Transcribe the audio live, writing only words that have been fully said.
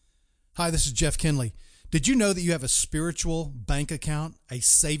Hi, this is Jeff Kinley. Did you know that you have a spiritual bank account, a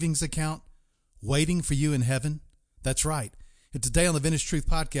savings account, waiting for you in heaven? That's right. And today on the Vintage Truth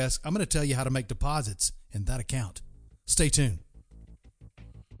Podcast, I'm going to tell you how to make deposits in that account. Stay tuned.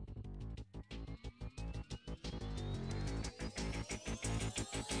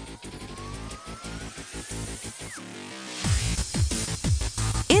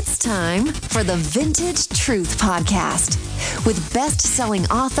 It's time for the Vintage Truth Podcast with best-selling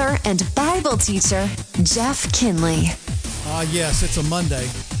author and Bible teacher, Jeff Kinley. Yes, it's a Monday.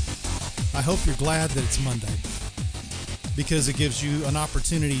 I hope you're glad that it's Monday because it gives you an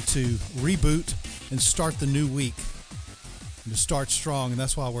opportunity to reboot and start the new week and to start strong. And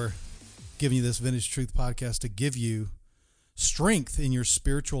that's why we're giving you this Vintage Truth Podcast, to give you strength in your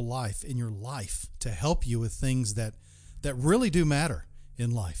spiritual life, in your life, to help you with things that really do matter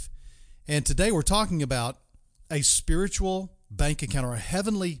in life. And today we're talking about a spiritual bank account, or a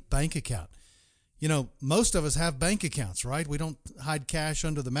heavenly bank account. You know, most of us have bank accounts, right? We don't hide cash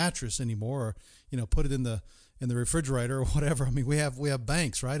under the mattress anymore, or, you know, put it in the refrigerator or whatever. I mean, we have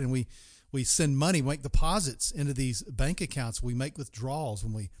banks, right? And we send money, make deposits into these bank accounts. We make withdrawals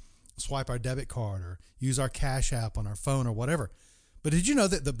when we swipe our debit card or use our Cash App on our phone or whatever. But did you know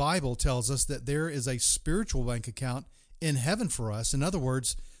that the Bible tells us that there is a spiritual bank account in heaven for us? In other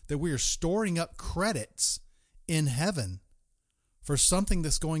words, that we are storing up credits in heaven for something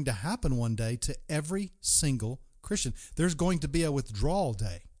that's going to happen one day to every single Christian. There's going to be a withdrawal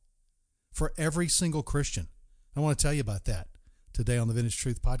day for every single Christian. I want to tell you about that today on the Vintage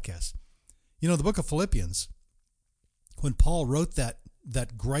Truth Podcast. You know, the book of Philippians, when Paul wrote that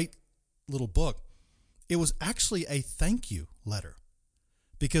great little book, it was actually a thank you letter,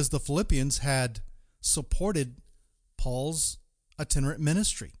 because the Philippians had supported Paul's itinerant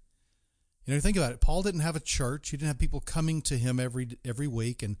ministry. You know, think about it. Paul didn't have a church. He didn't have people coming to him every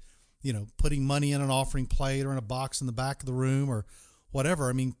week and, you know, putting money in an offering plate or in a box in the back of the room or whatever.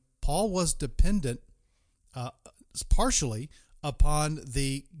 I mean, Paul was dependent partially upon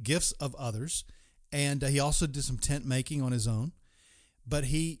the gifts of others, and he also did some tent making on his own. But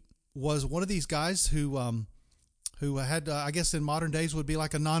he was one of these guys who had, I guess in modern days would be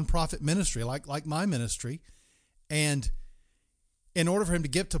like a nonprofit ministry, like my ministry. And in order for him to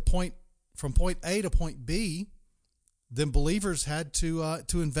get from point A to point B, then believers had to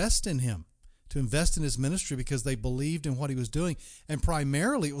invest in him, to invest in his ministry, because they believed in what he was doing. And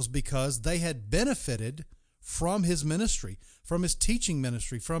primarily it was because they had benefited from his ministry, from his teaching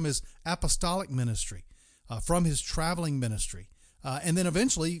ministry, from his apostolic ministry, from his traveling ministry, and then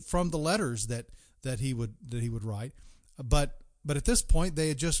eventually from the letters that he would write. But at this point, they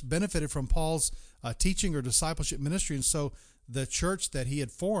had just benefited from Paul's teaching or discipleship ministry. And so the church that he had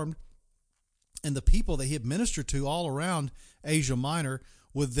formed and the people that he had ministered to all around Asia Minor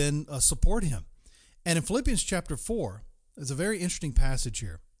would then support him. And in Philippians chapter 4, there's a very interesting passage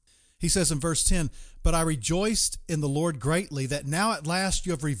here. He says in verse 10, "But I rejoiced in the Lord greatly that now at last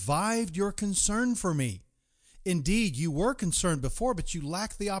you have revived your concern for me. Indeed, you were concerned before, but you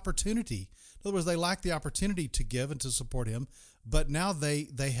lacked the opportunity." In other words, they lacked the opportunity to give and to support him, but now they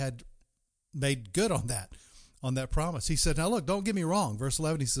had made good on that promise. He said, now look, don't get me wrong. Verse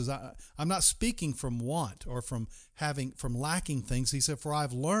 11, he says, I'm not speaking from want or from lacking things. He said, "For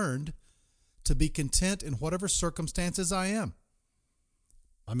I've learned to be content in whatever circumstances I am."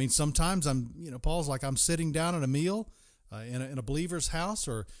 I mean, sometimes Paul's like, I'm sitting down at a meal in a believer's house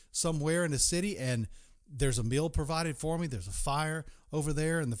or somewhere in the city, and there's a meal provided for me. There's a fire over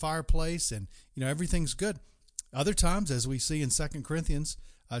there in the fireplace, and everything's good. Other times, as we see in 2 Corinthians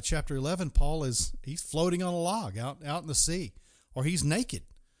chapter 11, Paul he's floating on a log out in the sea, or he's naked,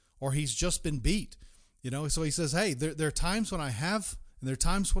 or he's just been beat. So he says, hey, there are times when I have, and there are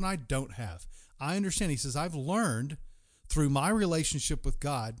times when I don't have. I understand. He says, I've learned through my relationship with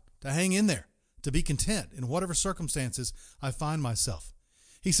God to hang in there, to be content in whatever circumstances I find myself.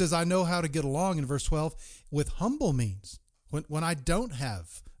 He says, I know how to get along, in verse 12, with humble means, when I don't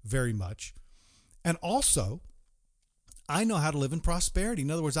have very much. And also, I know how to live in prosperity.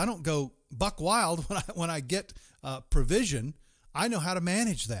 In other words, I don't go buck wild when I get provision. I know how to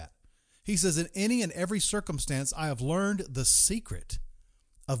manage that. He says, in any and every circumstance, I have learned the secret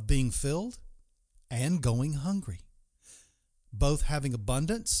of being filled and going hungry, both having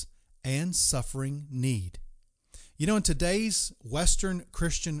abundance and suffering need. In today's Western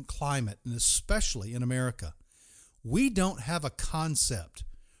Christian climate, and especially in America, we don't have a concept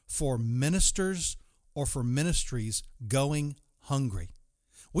for ministers or for ministries going hungry.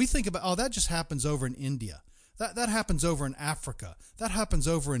 We think about, that just happens over in India. That happens over in Africa. That happens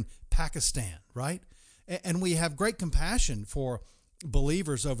over in Pakistan, right? And we have great compassion for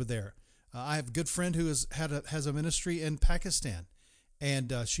believers over there. I have a good friend who has a ministry in Pakistan,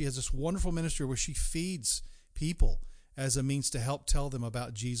 and she has this wonderful ministry where she feeds people as a means to help tell them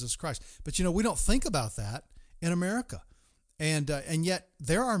about Jesus Christ. But we don't think about that in America, and yet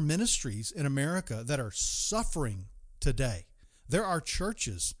there are ministries in America that are suffering today. There are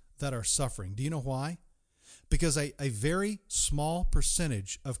churches that are suffering. Do you know why? Because a very small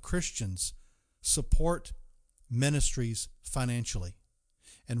percentage of Christians support ministries financially.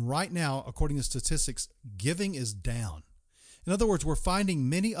 And right now, according to statistics, giving is down. In other words, we're finding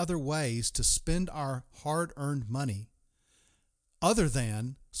many other ways to spend our hard-earned money other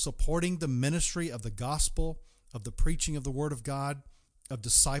than supporting the ministry of the gospel, of the preaching of the Word of God, of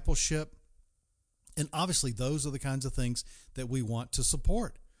discipleship. And obviously, those are the kinds of things that we want to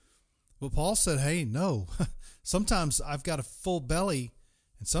support. But Paul said, hey, no, sometimes I've got a full belly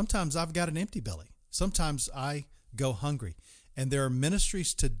and sometimes I've got an empty belly. Sometimes I go hungry. And there are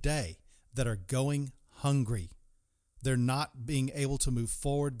ministries today that are going hungry. They're not being able to move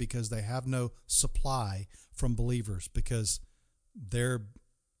forward because they have no supply from believers, because they're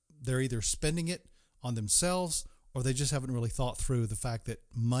either spending it on themselves or they just haven't really thought through the fact that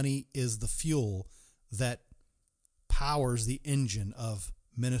money is the fuel that powers the engine of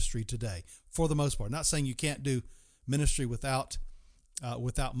ministry today, for the most part. Not saying you can't do ministry without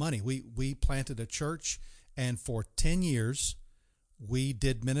money. We planted a church, and for 10 years we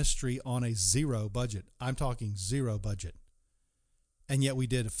did ministry on a zero budget. I'm talking zero budget. And yet we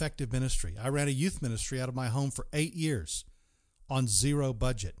did effective ministry. I ran a youth ministry out of my home for 8 years on zero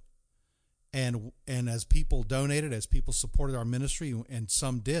budget. And as people donated, as people supported our ministry, and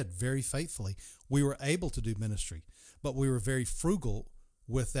some did very faithfully, we were able to do ministry. But we were very frugal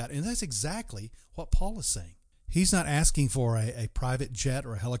with that. And that's exactly what Paul is saying. He's not asking for a private jet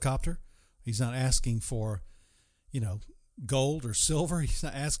or a helicopter. He's not asking for, gold or silver. He's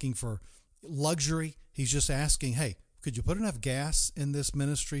not asking for luxury. He's just asking, hey, could you put enough gas in this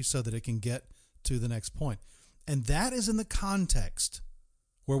ministry so that it can get to the next point? And that is in the context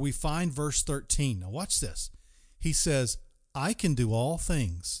where we find verse 13. Now watch this. He says, I can do all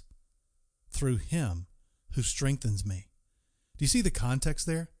things through him who strengthens me. Do you see the context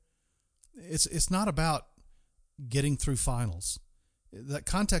there? It's not about getting through finals. The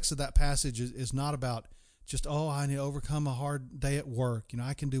context of that passage is not about just, I need to overcome a hard day at work.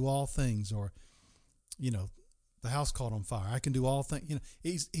 I can do all things, or, the house caught on fire. I can do all things.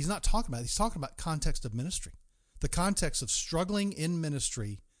 He's not talking about it. He's talking about context of ministry, the context of struggling in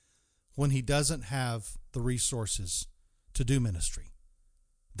ministry when he doesn't have the resources to do ministry.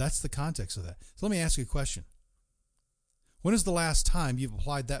 That's the context of that. So let me ask you a question. When is the last time you've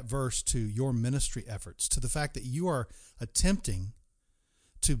applied that verse to your ministry efforts, to the fact that you are attempting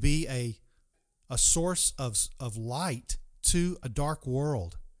to be a source of light to a dark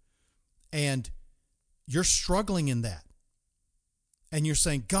world, and you're struggling in that, and you're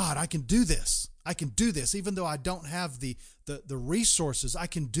saying, God, I can do this. I can do this. Even though I don't have the resources, I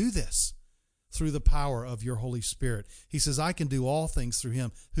can do this through the power of your Holy Spirit. He says, I can do all things through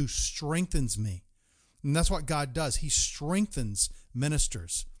him who strengthens me. And that's what God does. He strengthens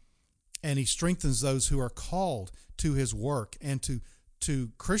ministers, and he strengthens those who are called to his work, and to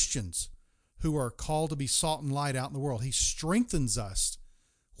Christians who are called to be salt and light out in the world. He strengthens us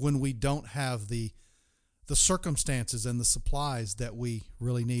when we don't have the circumstances and the supplies that we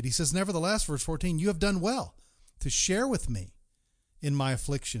really need. He says, nevertheless, verse 14, you have done well to share with me in my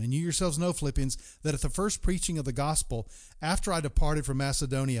affliction. And you yourselves know, Philippians, that at the first preaching of the gospel, after I departed from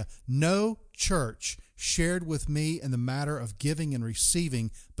Macedonia, no church shared with me in the matter of giving and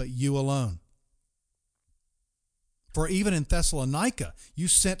receiving, but you alone. For even in Thessalonica, you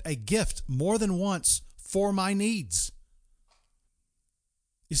sent a gift more than once for my needs.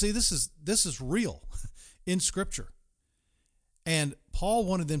 You see, this is real in Scripture. And Paul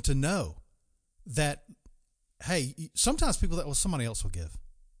wanted them to know that, hey, sometimes people that, somebody else will give.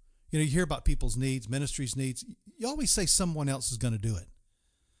 You hear about people's needs, ministries' needs. You always say someone else is going to do it.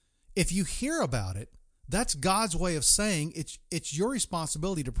 If you hear about it, that's God's way of saying it's your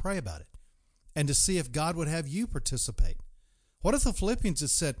responsibility to pray about it and to see if God would have you participate. What if the Philippians had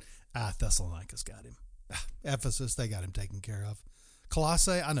said, Thessalonica's got him. Ephesus, they got him taken care of.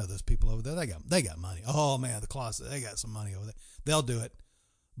 Colossae, I know those people over there. They got money. Oh man, the Colossae, they got some money over there. They'll do it.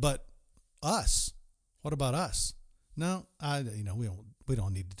 But us, what about us? No, we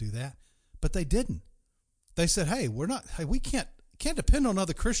don't need to do that. But they didn't. They said, hey, we can't depend on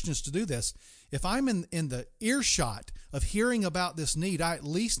other Christians to do this. If I'm in the earshot of hearing about this need, I at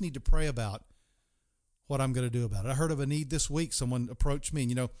least need to pray about what I'm going to do about it. I heard of a need this week. Someone approached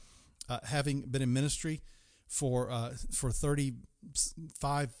me, having been in ministry for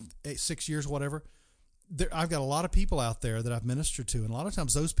 35, 6 years, whatever. I've got a lot of people out there that I've ministered to, and a lot of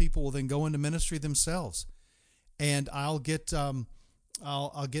times those people will then go into ministry themselves, and I'll get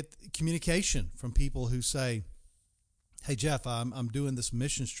I'll get communication from people who say, "Hey Jeff, I'm doing this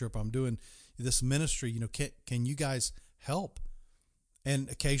missions trip. I'm doing this ministry. Can you guys help?" And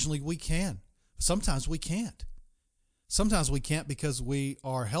occasionally we can. Sometimes we can't. Sometimes we can't because we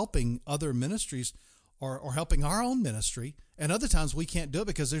are helping other ministries or helping our own ministry, and other times we can't do it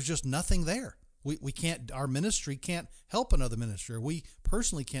because there's just nothing there. We can't, our ministry can't help another ministry, or we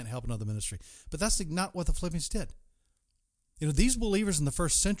personally can't help another ministry. But that's not what the Philippians did. These believers in the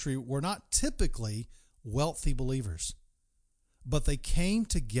first century were not typically wealthy believers, but they came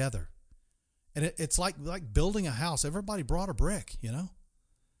together. And it's like building a house. Everybody brought a brick,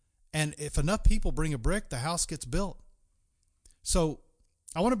 And if enough people bring a brick, the house gets built. So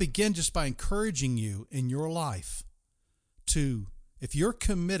I want to begin just by encouraging you in your life to, if you're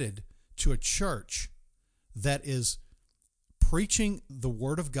committed to a church that is preaching the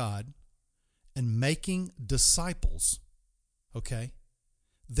Word of God and making disciples, okay,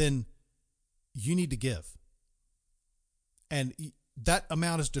 then you need to give. And that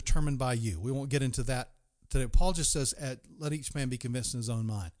amount is determined by you. We won't get into that today. Paul just says, let each man be convinced in his own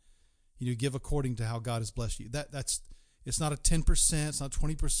mind. Give according to how God has blessed you. It's not a 10%, it's not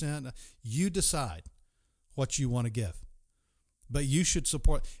 20%. You decide what you want to give. But you should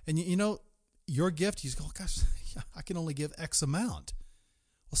support. And your gift, you go, gosh, I can only give X amount.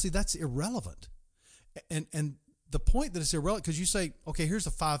 Well, see, that's irrelevant. And the point that it's irrelevant, because you say, okay, here's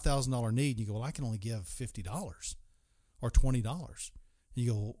a $5,000 need. And you go, well, I can only give $50 or $20. And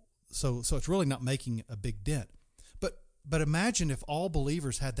you go, so it's really not making a big dent. But imagine if all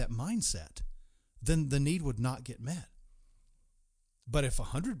believers had that mindset, then the need would not get met. But if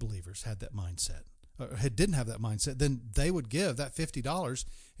 100 believers had that mindset, or didn't have that mindset, then they would give that $50,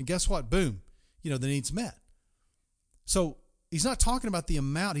 and guess what? Boom, the need's met. So he's not talking about the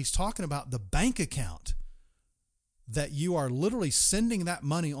amount, he's talking about the bank account that you are literally sending that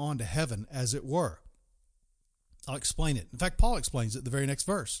money on to heaven, as it were. I'll explain it. In fact, Paul explains it the very next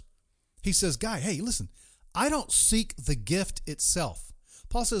verse. He says, hey, listen, I don't seek the gift itself.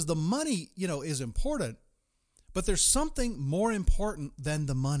 Paul says the money, is important, but there's something more important than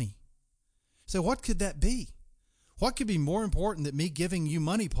the money. So what could that be? What could be more important than me giving you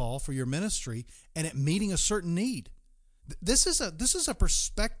money, Paul, for your ministry and it meeting a certain need? This is a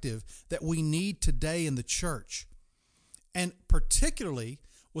perspective that we need today in the church. And particularly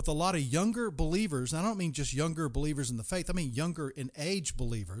with a lot of younger believers, and I don't mean just younger believers in the faith, I mean younger in age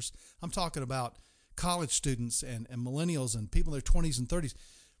believers. I'm talking about college students and millennials and people in their 20s and 30s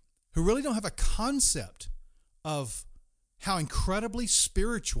who really don't have a concept of how incredibly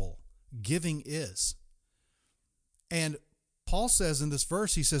spiritual giving is. And Paul says in this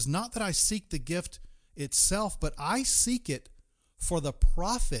verse, he says, not that I seek the gift itself, but I seek it for the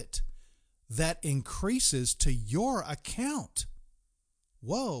profit that increases to your account.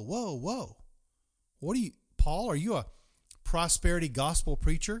 Whoa. What are you, Paul? Are you a prosperity gospel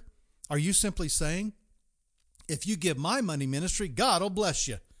preacher? Are you simply saying, if you give my money ministry, God will bless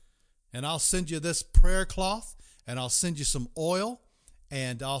you. And I'll send you this prayer cloth, and I'll send you some oil,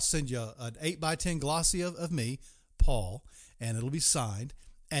 and I'll send you an 8x10 glossy of me, Paul, and it'll be signed.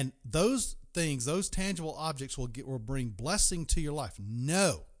 And those things, those tangible objects will bring blessing to your life.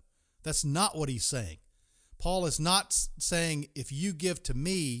 No, that's not what he's saying. Paul is not saying, if you give to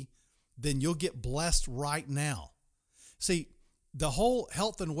me, then you'll get blessed right now. See, the whole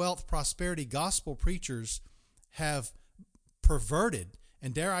health and wealth prosperity gospel preachers have perverted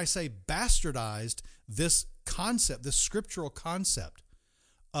and, dare I say, bastardized this concept, this scriptural concept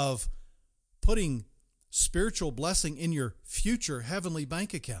of putting spiritual blessing in your future heavenly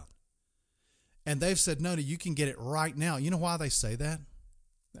bank account. And they've said, no, you can get it right now. You know why they say that?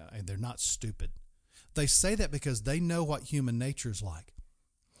 And they're not stupid. They say that because they know what human nature is like.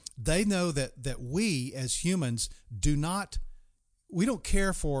 They know that we as humans we don't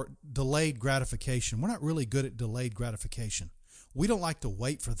care for delayed gratification. We're not really good at delayed gratification. We don't like to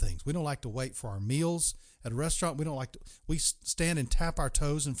wait for things. We don't like to wait for our meals at a restaurant. We stand and tap our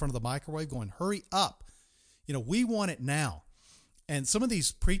toes in front of the microwave going, hurry up. We want it now. And some of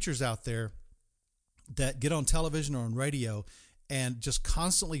these preachers out there that get on television or on radio and just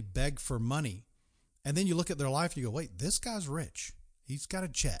constantly beg for money. And then you look at their life and you go, wait, this guy's rich. He's got a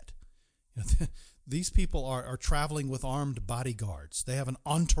jet. These people are traveling with armed bodyguards. They have an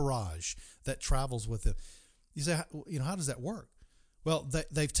entourage that travels with them. You say, how does that work? Well,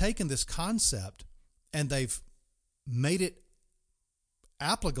 they've taken this concept and they've made it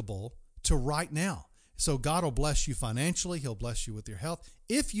applicable to right now. So God will bless you financially. He'll bless you with your health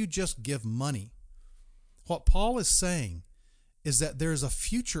if you just give money. What Paul is saying is that there's a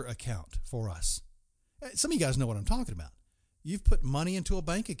future account for us. Some of you guys know what I'm talking about. You've put money into a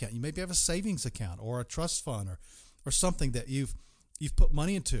bank account. You maybe have a savings account or a trust fund or something that you've put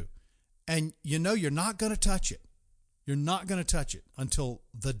money into. And you know you're not going to touch it. You're not going to touch it until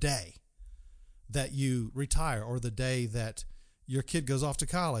the day that you retire or the day that your kid goes off to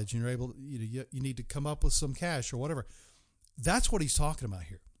college and you're able, you need to come up with some cash or whatever. That's what he's talking about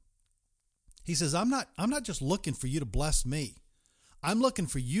here. He says, I'm not just looking for you to bless me. I'm looking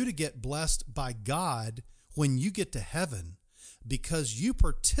for you to get blessed by God when you get to heaven because you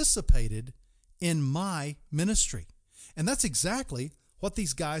participated in my ministry. And that's exactly what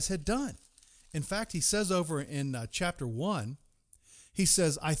these guys had done. In fact, he says over in chapter 1, he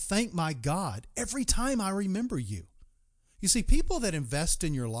says, I thank my God every time I remember you. You see, people that invest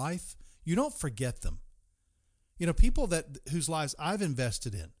in your life, you don't forget them. You know, people whose lives I've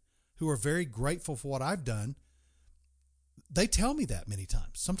invested in, who are very grateful for what I've done, they tell me that many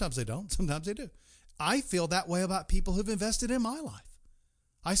times. Sometimes they don't. Sometimes they do. I feel that way about people who've invested in my life.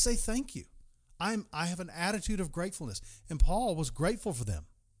 I say thank you. I have an attitude of gratefulness. And Paul was grateful for them.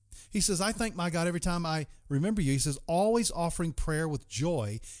 He says, I thank my God every time I remember you. He says, always offering prayer with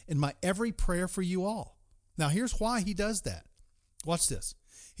joy in my every prayer for you all. Now, here's why he does that. Watch this.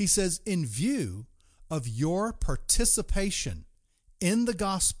 He says, in view of your participation in the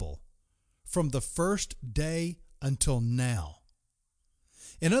gospel from the first day until now.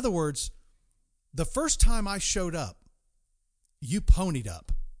 In other words, the first time I showed up, you ponied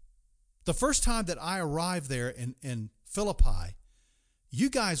up. The first time that I arrived there in Philippi, you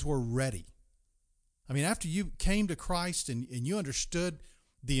guys were ready. I mean, after you came to Christ and you understood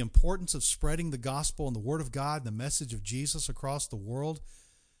the importance of spreading the gospel and the word of God and the message of Jesus across the world,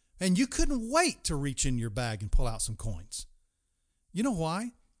 and you couldn't wait to reach in your bag and pull out some coins. You know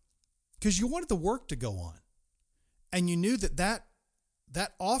why? Because you wanted the work to go on. And you knew that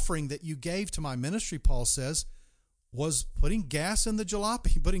offering that you gave to my ministry, Paul says, was putting gas in the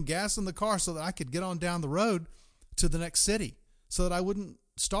jalopy, putting gas in the car so that I could get on down the road to the next city, so that I wouldn't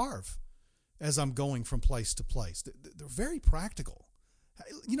starve as I'm going from place to place. They're very practical.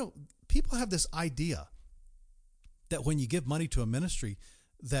 You know, people have this idea that when you give money to a ministry,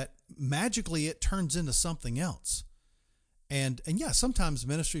 that magically it turns into something else. And yeah, sometimes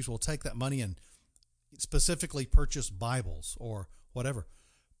ministries will take that money and specifically purchase Bibles or whatever.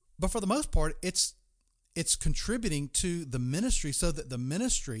 But for the most part, it's contributing to the ministry so that the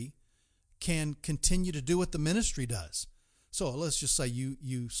ministry can continue to do what the ministry does. So let's just say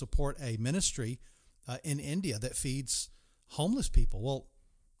you support a ministry in India that feeds homeless people. Well,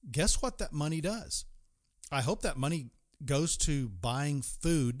 guess what that money does? I hope that money goes to buying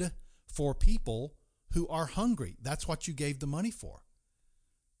food for people who are hungry. That's what you gave the money for.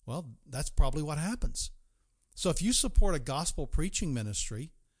 Well, that's probably what happens. So if you support a gospel preaching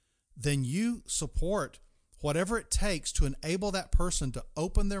ministry, then you support whatever it takes to enable that person to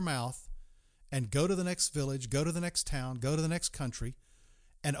open their mouth and go to the next village, go to the next town, go to the next country,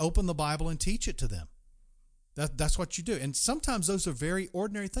 and open the Bible and teach it to them. That's what you do. And sometimes those are very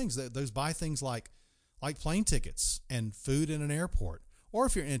ordinary things. Those buy things like plane tickets and food in an airport. Or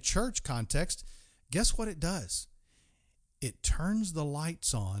if you're in a church context, guess what it does? It turns the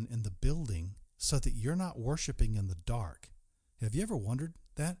lights on in the building so that you're not worshiping in the dark. Have you ever wondered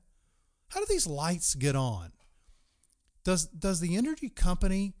that? How do these lights get on? Does the energy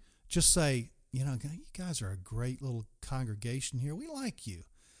company just say, you know, you guys are a great little congregation here. We like you.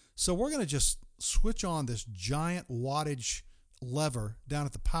 So we're going to just switch on this giant wattage lever down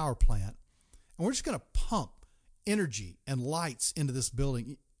at the power plant, and we're just going to pump energy and lights into this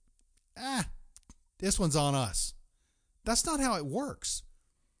building. This one's on us. That's not how it works.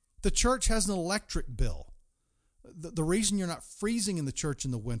 The church has an electric bill. The reason you're not freezing in the church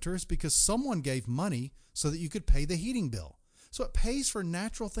in the winter is because someone gave money so that you could pay the heating bill. So it pays for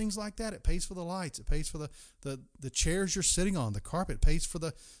natural things like that. It pays for the lights. It pays for the chairs you're sitting on, the carpet. It pays for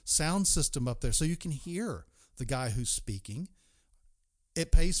the sound system up there so you can hear the guy who's speaking.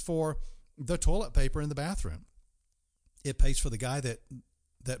 It pays for the toilet paper in the bathroom. It pays for the guy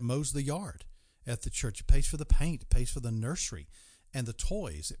that mows the yard at the church. It pays for the paint. It pays for the nursery and the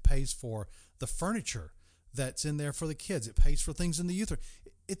toys. It pays for the furniture that's in there for the kids. It pays for things in the youth.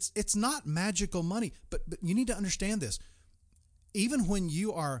 It's not magical money, but you need to understand this. Even when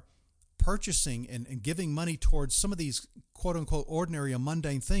you are purchasing and giving money towards some of these quote unquote ordinary or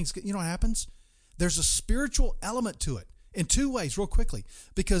mundane things, you know what happens? There's a spiritual element to it in two ways, real quickly.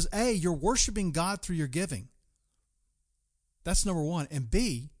 Because A, you're worshiping God through your giving. That's number one. And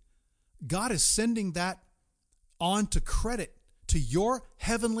B, God is sending that on to credit to your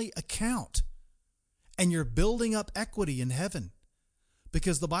heavenly account. And you're building up equity in heaven,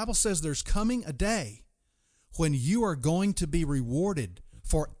 because the Bible says there's coming a day when you are going to be rewarded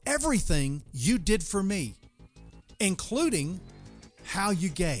for everything you did for me, including how you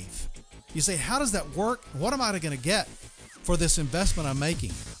gave. You say, how does that work? What am I going to get for this investment I'm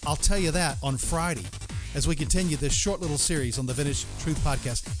making? I'll tell you that on Friday as we continue this short little series on the Vintage Truth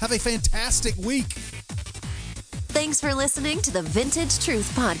Podcast. Have a fantastic week. Thanks for listening to the Vintage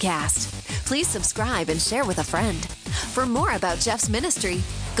Truth Podcast. Please subscribe and share with a friend. For more about Jeff's ministry,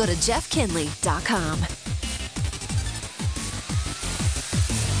 go to jeffkinley.com.